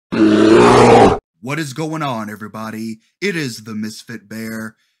What is going on, everybody? It is the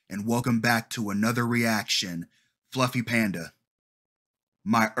Misfitbear, and welcome back to another reaction. Fluffy Panda,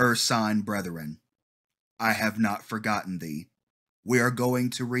 my Ursine brethren, I have not forgotten thee. We are going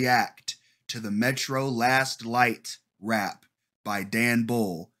to react to the Metro Last Light rap by Dan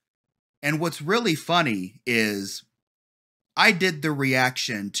Bull. And what's really funny is I did the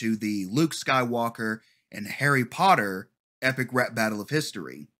reaction to the Luke Skywalker and Harry Potter epic rap battle of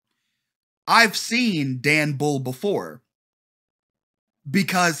history. I've seen Dan Bull before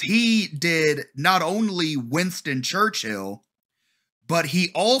because he did not only Winston Churchill, but he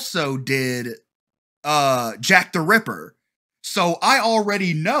also did Jack the Ripper. So I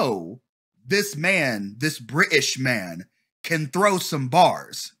already know this man, this British man, can throw some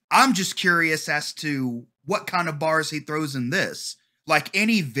bars. I'm just curious as to what kind of bars he throws in this. Like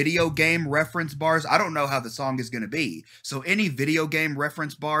any video game reference bars, I don't know how the song is going to be. So any video game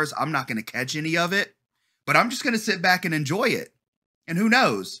reference bars, I'm not going to catch any of it. But I'm just going to sit back and enjoy it. And who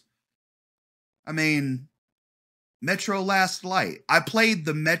knows? I mean, Metro Last Light. I played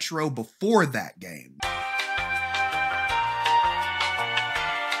the Metro before that game.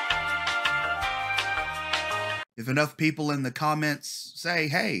 If enough people in the comments say,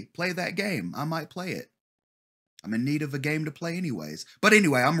 hey, play that game, I might play it. I'm in need of a game to play anyways. But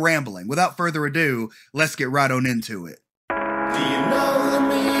anyway, I'm rambling. Without further ado, let's get right on into it. Do you know the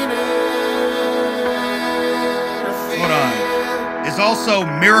meaning of fear? Hold on. It's also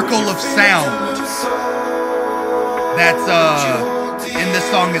Miracle of Sound that's in this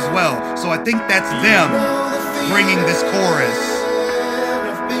song as well. So I think that's them bringing this chorus.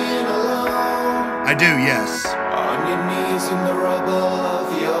 I do, yes. On your knees in the rubble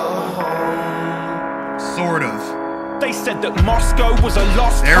of your home. Sort of. They said that Moscow was a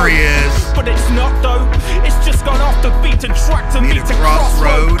lost There he is. But it's not though. It's just gone off the beaten track to meet a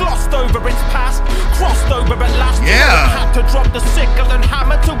crossroad. Glossed over its past, crossed over at last. Yeah. Had to drop the sickle and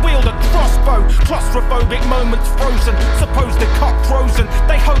hammer to wield a crossbow. Claustrophobic moments frozen. Suppose the cock frozen.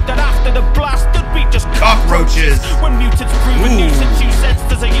 They hope that after the blast there'd be just cockroaches. When mutants prove a nuisance, you sense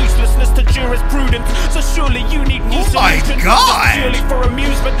there's a uselessness to jurisprudence. So surely you need new solutions. Oh my God! Surely for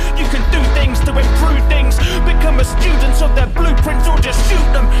amusement you can do things to improve things. Become a student of their blueprints or just shoot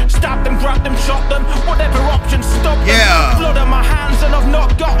them. Stab them, grab them, shot them. Whatever options stop them. Yeah. Blood on my hands and I've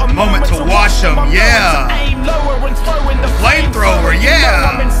not got a moment to wash them. I'm Yeah. going to aim lower and throw in the flamethrower. You Yeah.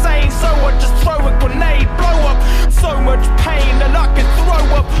 know I'm insane, so I just throw a grenade, blow up. So much pain that I could throw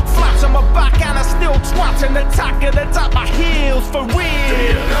up. Flat on my back and I still twat and attack and attack my heels for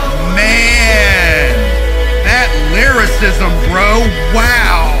real. Man, that lyricism, bro.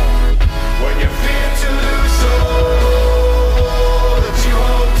 Wow. When you fear to lose all that you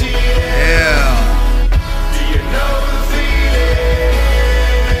hold dear. Yeah. Do you know the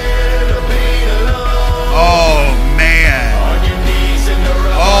feeling of being alone? Oh, man. On your knees in the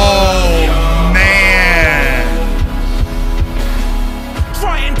rubble Oh, of your man.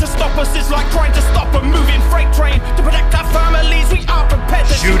 Trying to stop us is like trying to stop a moving freight train. To protect our families, we are prepared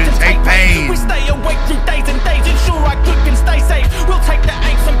to Shoot and take pain. We stay awake through days and days, ensure our group can stay safe. We'll take the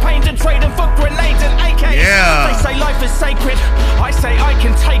aches and pains and trade them for grenades and AKs. Yeah. They say life is sacred, I say I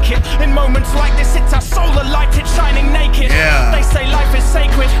can take it. In moments like this, it's our solar light, it's shining naked. Yeah. They say life is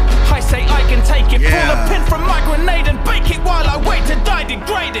sacred, I say I can take it. Yeah. Pull a pin from my grenade and bake it while I wait to die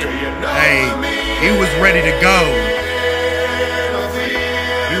degraded. Hey, he was ready to go.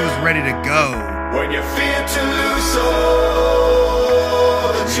 He was ready to go. When you fear to lose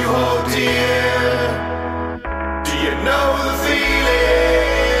all that you hold dear. Do you know the feeling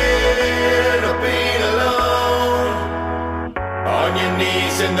of being alone? On your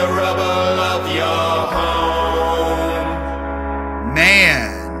knees in the rubble of your home.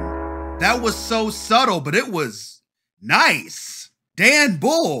 Man, that was so subtle, but it was nice. Dan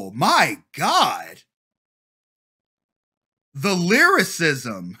Bull, my God. The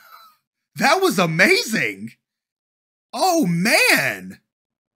lyricism. That was amazing. Oh, man.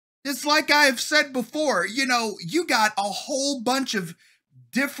 It's like I've said before, you know, you got a whole bunch of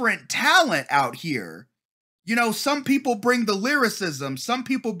different talent out here. You know, some people bring the lyricism, some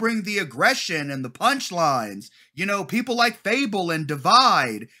people bring the aggression and the punchlines. You know, people like Fable and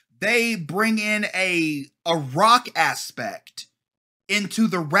Divide, they bring in a rock aspect into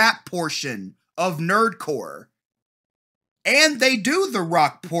the rap portion of nerdcore. And they do the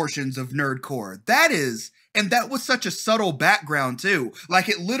rock portions of nerdcore. That was such a subtle background too. Like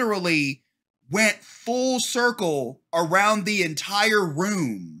it literally went full circle around the entire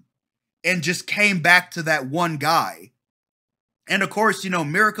room and just came back to that one guy. And of course, you know,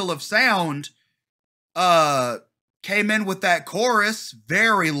 Miracle of Sound came in with that chorus.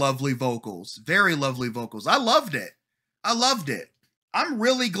 Very lovely vocals. Very lovely vocals. I loved it. I loved it. I'm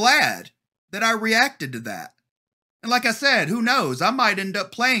really glad that I reacted to that. And like I said, who knows? I might end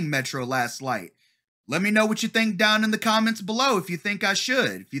up playing Metro Last Light. Let me know what you think down in the comments below if you think I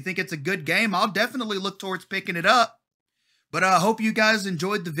should. If you think it's a good game, I'll definitely look towards picking it up. But I hope you guys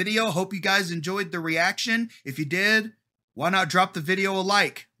enjoyed the video. Hope you guys enjoyed the reaction. If you did, why not drop the video a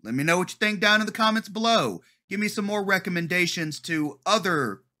like? Let me know what you think down in the comments below. Give me some more recommendations to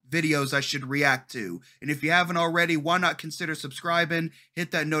other videos I should react to. And if you haven't already, why not consider subscribing?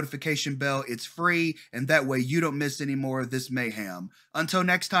 Hit that notification bell. It's free, and that way you don't miss any more of this mayhem. Until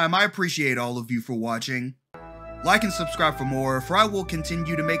next time, I appreciate all of you for watching. Like and subscribe for more, for I will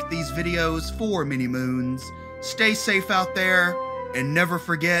continue to make these videos for many moons. Stay safe out there, and never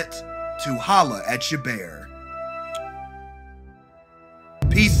forget to holla at your bear.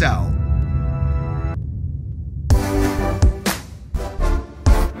 Peace out.